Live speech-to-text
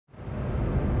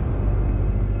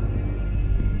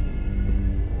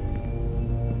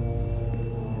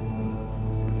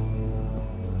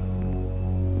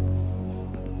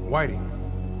Whiting,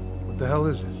 what the hell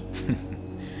is this?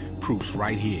 Proof's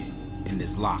right here, in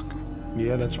this locker.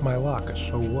 Yeah, that's my locker,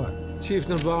 so what? Chief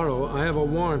Navarro, I have a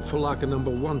warrant for locker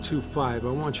number 125. I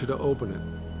want you to open it.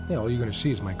 Yeah, all you're gonna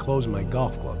see is my clothes and my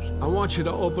golf clubs. I want you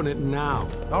to open it now.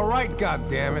 All right,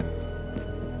 goddammit.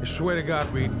 I swear to God,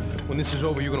 Reed, when this is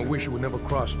over, you're gonna wish you would never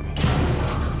cross me.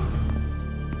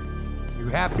 You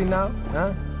happy now,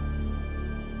 huh?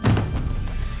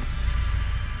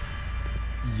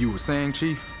 You were saying,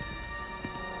 Chief?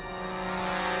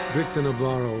 Victor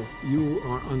Navarro, you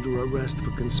are under arrest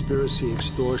for conspiracy,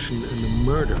 extortion, and the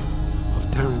murder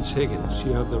of Terrence Higgins.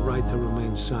 You have the right to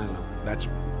remain silent. That's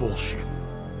bullshit.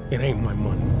 It ain't my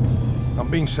money. I'm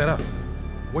being set up.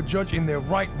 What judge in their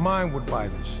right mind would buy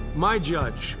this? My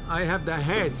judge, I have the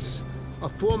heads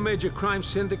of 4 major crime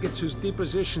syndicates whose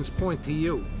depositions point to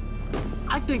you.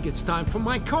 I think it's time for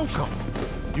my cocoa.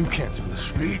 You can't do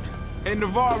this, Reed. Hey,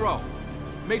 Navarro,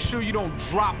 make sure you don't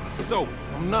drop the soap.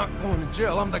 I'm not going to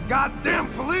jail. I'm the goddamn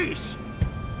police!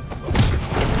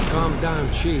 Calm down,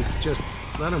 Chief. Just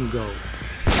let him go.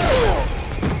 Oh,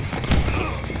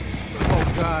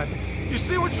 God. You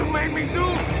see what you made me do?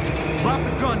 Drop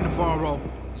the gun, Navarro.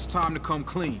 It's time to come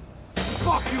clean.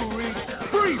 Fuck you, Reed.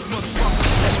 Freeze,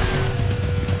 motherfucker!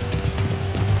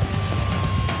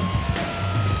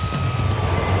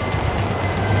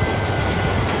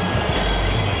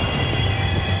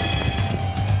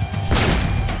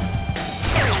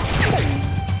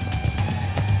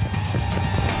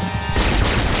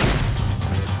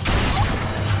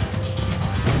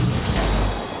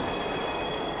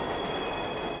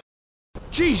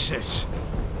 Jesus!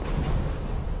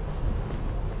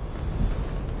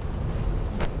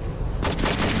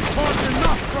 Caused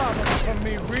enough problems for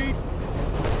me, Reed.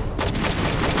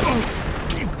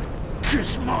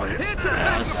 Kiss my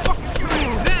ass!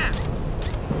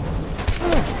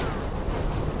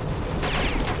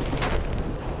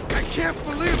 I can't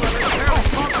believe I let Harry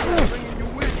Potter bringing you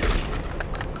with.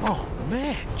 Oh,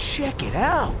 man, check it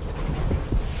out.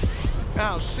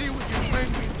 Now, see what you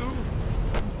made me do?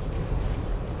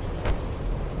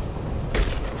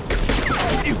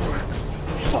 You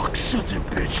fuck sons of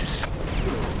bitches.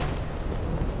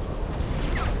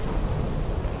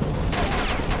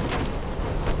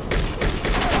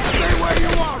 Stay where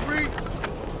you are, Reed!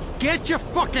 Get your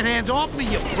fucking hands off me,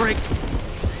 you prick!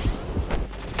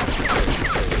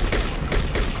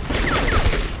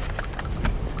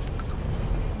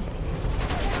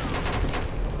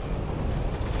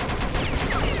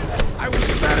 I was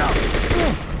set up!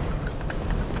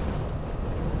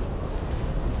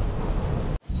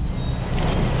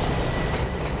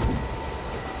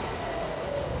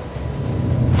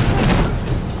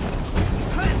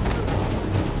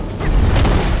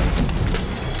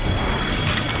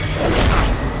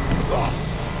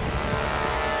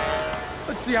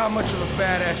 See how much of a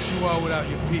badass you are without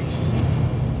your piece.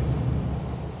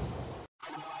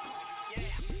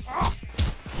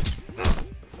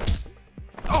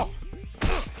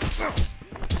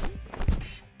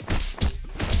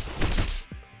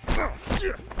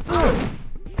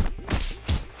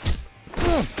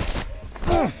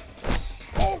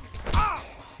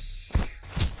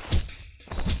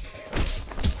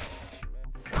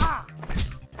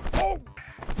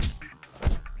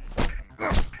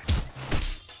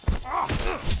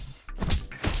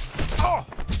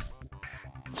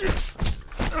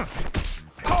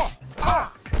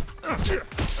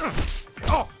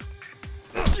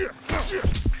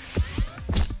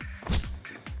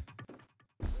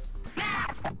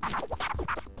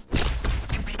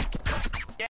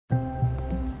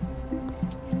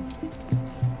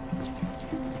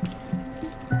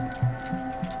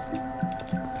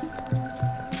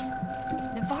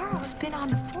 Navarro's been on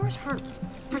the force for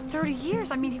 30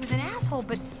 years. I mean, he was an asshole,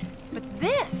 but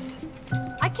this,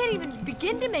 I can't even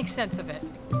begin to make sense of it.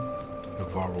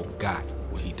 Navarro got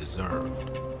what he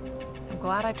deserved. I'm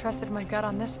glad I trusted my gut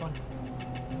on this one.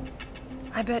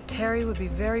 I bet Terry would be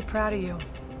very proud of you.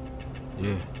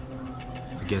 Yeah,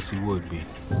 I guess he would be.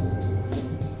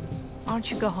 Why don't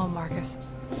you go home, Marcus?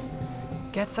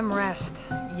 Get some rest.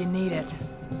 You need it.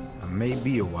 I may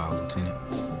be a while, Lieutenant.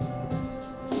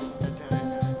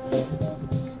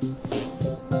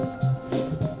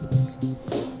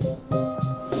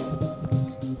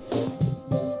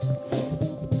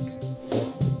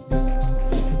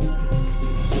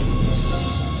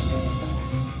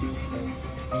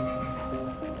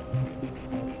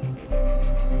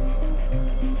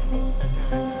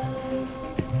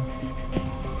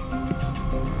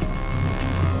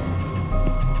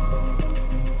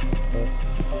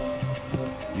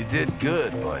 You did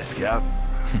good, Boy Scout.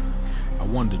 I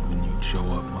wondered when you'd show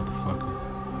up, motherfucker.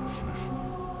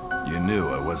 You knew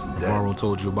I wasn't dead. Navarro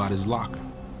told you about his locker.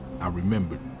 I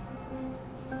remembered.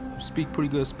 You speak pretty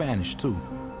good Spanish, too.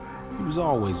 He was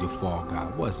always your fall guy,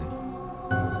 wasn't he?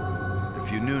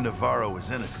 If you knew Navarro was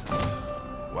innocent,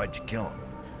 why'd you kill him?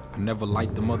 I never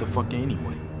liked the motherfucker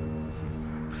anyway.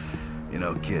 You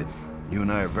know, kid, you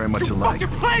and I are very much alike. You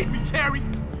fucking played me, Terry!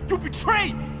 You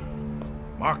betrayed me!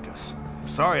 Marcus, I'm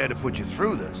sorry I had to put you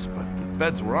through this, but the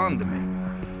feds were on to me.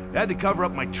 They had to cover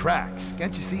up my tracks.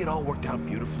 Can't you see it all worked out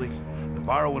beautifully?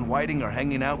 Navarro and Whiting are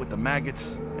hanging out with the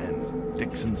maggots, and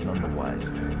Dixon's none the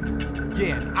wiser.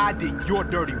 Yeah, and I did your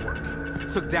dirty work.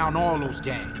 Took down all those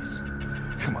gangs.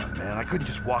 Come on, man, I couldn't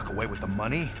just walk away with the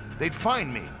money. They'd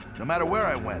find me, no matter where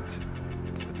I went.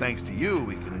 But thanks to you,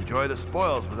 we can enjoy the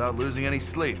spoils without losing any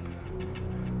sleep.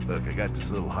 Look, I got this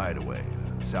little hideaway,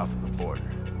 south of the border.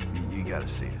 You gotta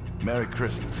see it. Merry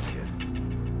Christmas, kid.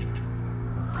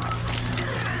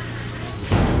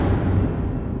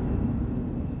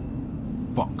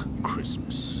 Fuck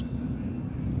Christmas.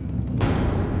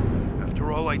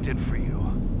 After all I did for you,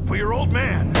 for your old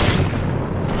man!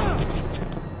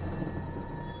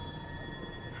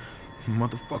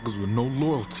 Motherfuckers with no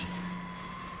loyalty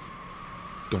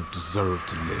don't deserve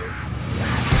to live.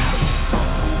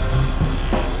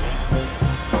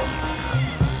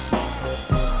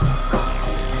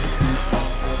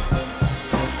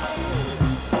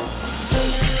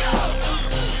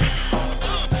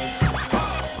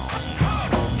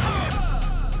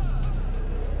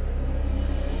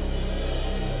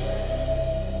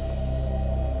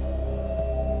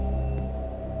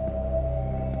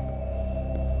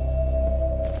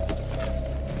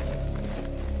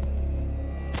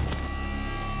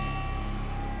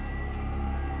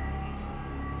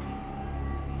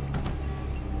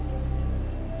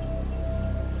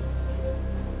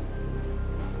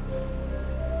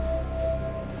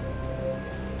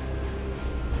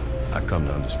 I come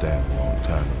to understand a long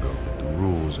time ago that the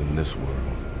rules in this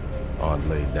world aren't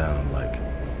laid down like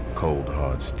cold,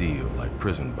 hard steel, like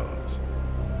prison bars.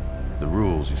 The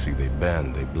rules, you see, they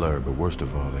bend, they blur, but worst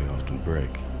of all, they often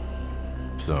break.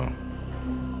 So,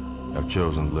 I've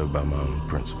chosen to live by my own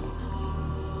principles.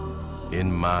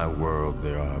 In my world,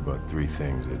 there are but three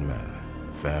things that matter: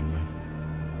 family,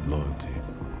 loyalty,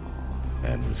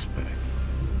 and respect.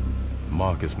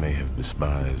 Marcus may have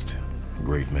despised a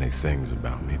great many things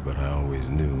about me, but I always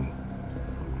knew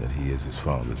that he is his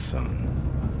father's son.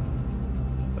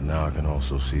 But now I can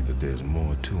also see that there's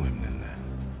more to him than that.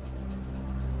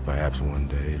 Perhaps one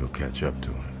day it'll catch up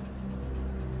to him.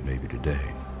 Maybe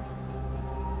today,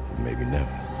 but maybe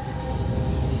never.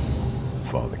 The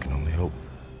father can only hope.